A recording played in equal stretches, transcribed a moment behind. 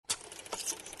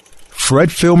Fred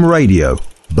Film Radio,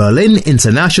 Berlin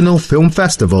International Film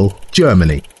Festival,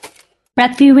 Germany.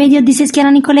 Fred Film Radio, this is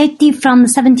Chiara Nicoletti from the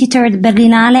 73rd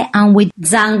Berlinale. I'm with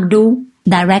Zhang Lu,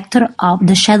 director of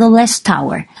The Shadowless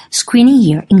Tower, screening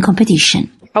here in competition.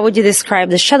 How would you describe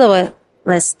The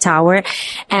Shadowless Tower?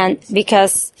 And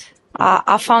because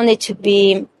I found it to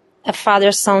be a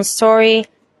father-son story,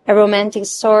 a romantic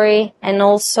story, and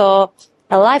also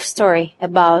a life story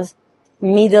about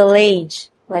middle age,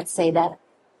 let's say that.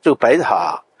 这个白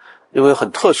塔因为很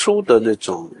特殊的那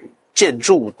种建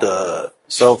筑的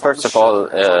So first of all,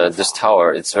 this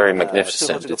tower, it's very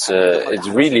magnificent. It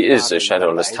really is a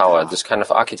shadowless tower. This kind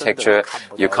of architecture,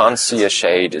 you can't see a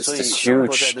shade. It's this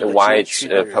huge white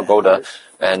pagoda.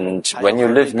 And when you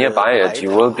live nearby it,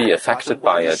 you will be affected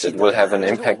by it. It will have an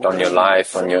impact on your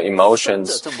life, on your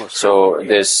emotions. So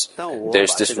there's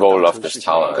this role of this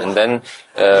tower. And then,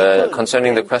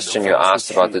 concerning the question you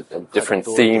asked about the different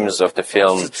themes of the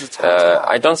film,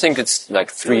 I don't think it's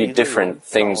like three different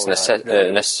things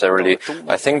necessarily.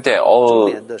 I think they're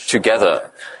all together.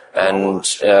 And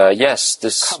yes,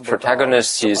 this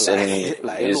protagonist, he's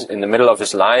in the middle of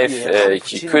his life.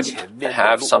 He could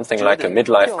have something like a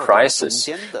midlife crisis.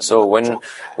 So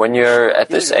when you're at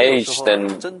this age, then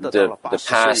the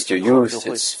past, your youth,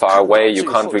 it's far away. You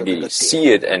can't really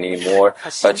see it anymore.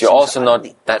 But you're also not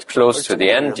that close to the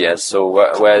end yet. So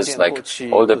whereas like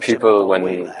older people,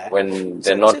 when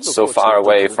they're not so far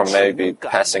away from maybe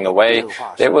passing away,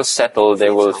 they will settle. They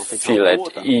will feel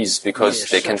at ease because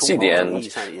they can see the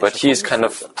end. But he's kind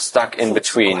of stuck in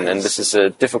between, and this is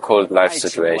a difficult life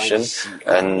situation.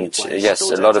 And yes,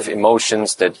 a lot of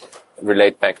emotions that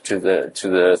relate back to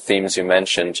the themes you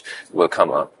mentioned will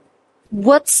come up.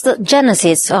 What's the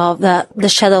genesis of the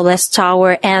Shadowless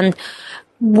Tower, and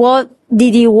what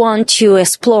did you want to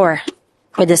explore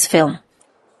with this film?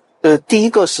 第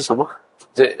一个是什么？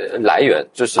来源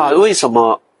就是为什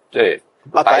么？对，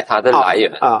白塔的来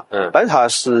源白塔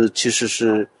其实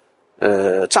是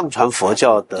藏传佛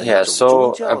教的 Yeah,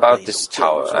 so about this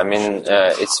tower, I mean,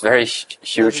 it's very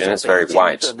huge and it's very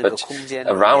wide, but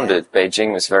around it,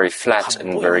 Beijing is very flat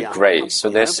and very gray.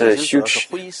 So there's a huge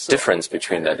difference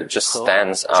between that. It just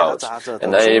stands out.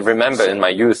 And I remember in my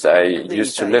youth, I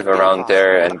used to live around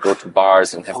there and go to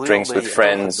bars and have drinks with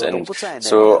friends. And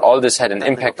so all this had an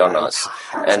impact on us.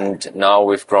 And now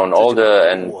we've grown older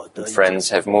and friends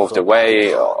have moved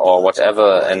away or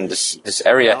whatever. And this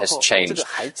area has changed.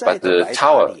 But the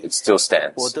tower, it still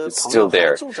stands. It's still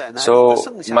there. So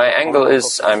my angle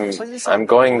is I'm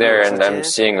going there and I'm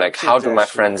seeing like, how do my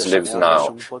friends live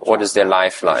now? What is their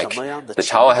life like? The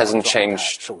tower hasn't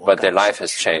changed, but their life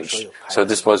has changed. So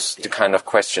this was the kind of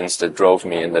questions that drove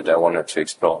me and that I wanted to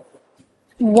explore.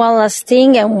 One last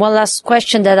thing and one last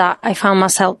question that I found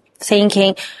myself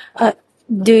thinking.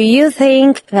 Do you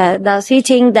think, does he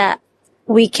think that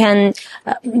we can,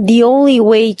 the only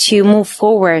way to move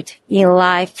forward in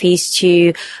life is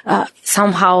to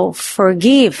somehow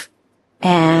forgive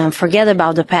and forget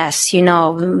about the past, you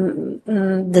know,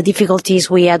 the difficulties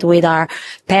we had with our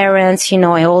parents, you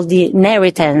know, and all the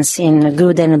inheritance in a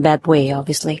good and a bad way,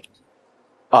 obviously.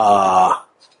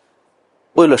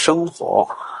 为了生活，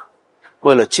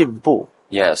为了进步。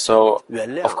 Yeah, so,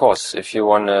 of course, if you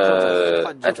want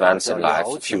to advance in life,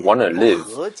 if you want to live,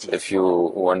 if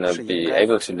you want to be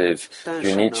able to live,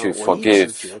 you need to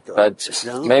forgive. But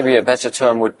maybe a better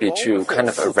term would be to kind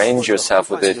of arrange yourself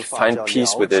with it, find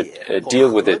peace with it,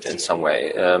 deal with it in some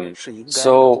way.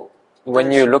 So,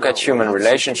 when you look at human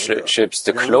relationships,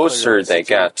 the closer they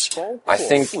get, I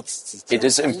think it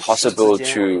is impossible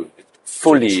to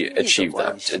fully achieve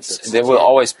that. There will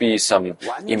always be some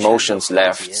emotions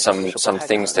left, some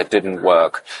things that didn't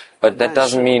work. But that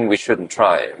doesn't mean we shouldn't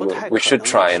try. We should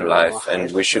try in life,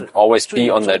 and we should always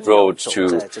be on that road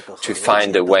to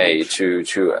find a way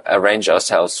to arrange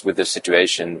ourselves with the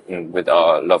situation with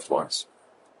our loved ones.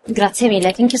 Grazie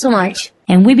mille. Thank you so much.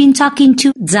 And we've been talking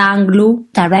to Zhang Lu,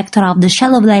 director of The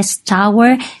Shadowless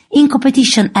Tower, in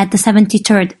competition at the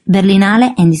 73rd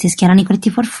Berlinale. And this is Chiara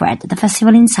Nicoletti for Fred, the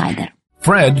Festival Insider.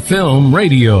 Fred Film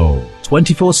Radio.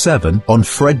 24/7 on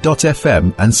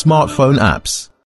Fred.fm and smartphone apps.